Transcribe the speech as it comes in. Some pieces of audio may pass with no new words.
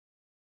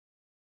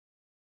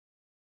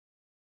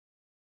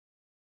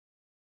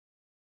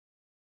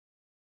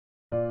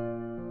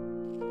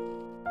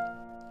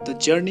The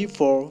journey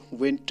for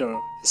winter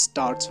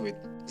starts with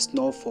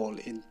snowfall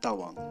in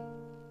Tawang.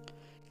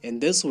 In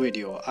this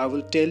video, I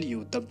will tell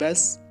you the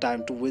best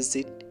time to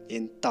visit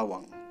in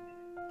Tawang.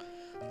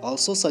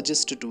 Also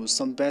suggest to do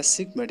some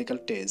basic medical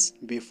tests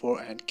before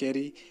and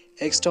carry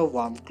extra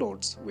warm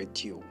clothes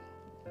with you.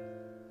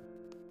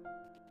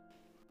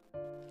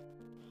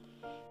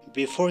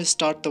 Before I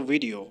start the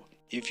video,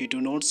 if you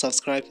do not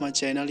subscribe my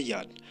channel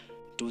yet,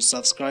 do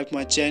subscribe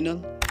my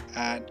channel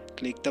and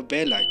click the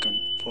bell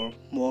icon for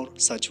more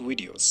such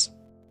videos.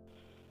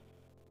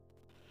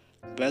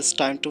 Best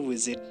time to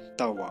visit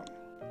Tawang.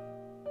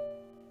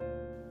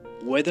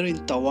 Weather in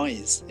Tawang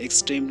is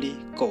extremely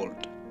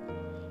cold.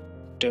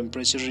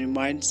 Temperature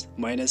remains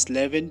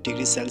 -11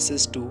 degrees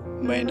Celsius to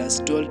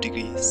 -12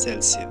 degrees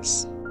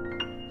Celsius.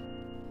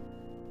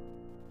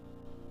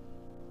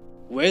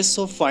 Ways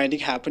of finding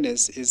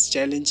happiness is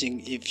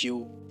challenging if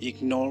you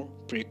ignore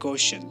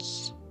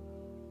precautions.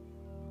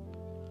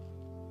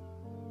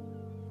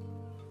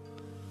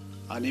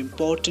 An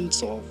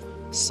importance of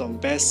some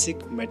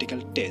basic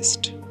medical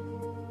test.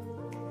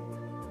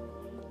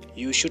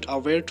 You should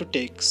aware to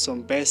take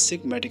some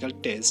basic medical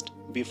test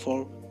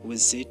before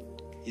visit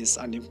is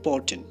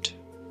unimportant.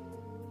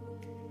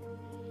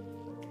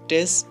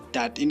 Tests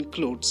that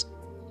includes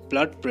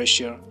blood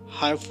pressure,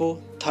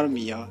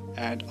 hypothermia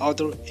and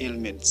other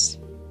ailments.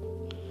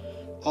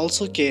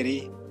 Also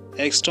carry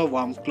extra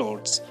warm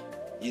clothes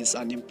is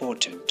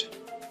unimportant.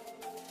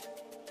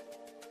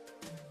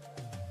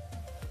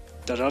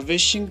 The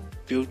ravishing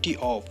beauty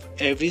of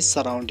every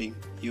surrounding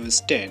you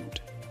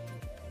stand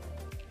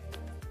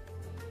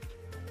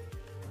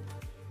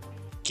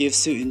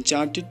keeps you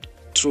enchanted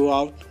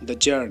throughout the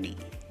journey.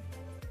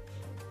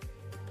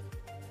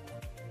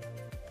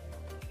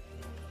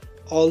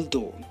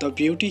 Although the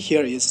beauty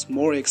here is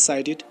more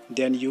excited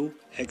than you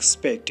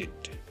expected.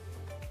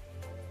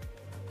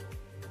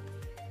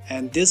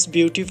 And this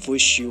beauty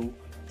pushes you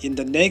in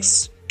the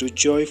next to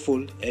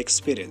joyful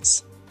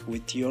experience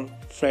with your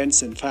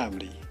friends and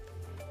family.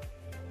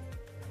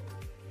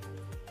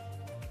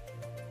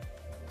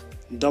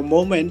 The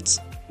moments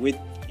with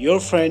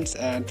your friends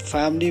and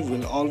family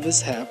will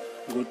always have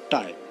good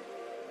time.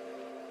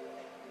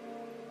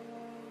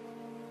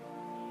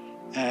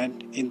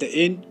 And in the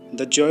end,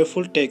 the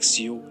joyful takes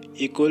you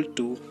equal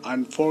to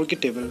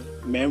unforgettable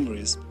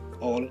memories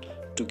all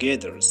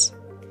together.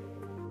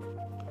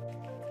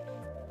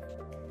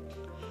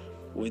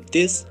 With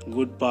this,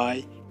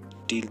 goodbye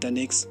till the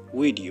next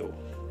video.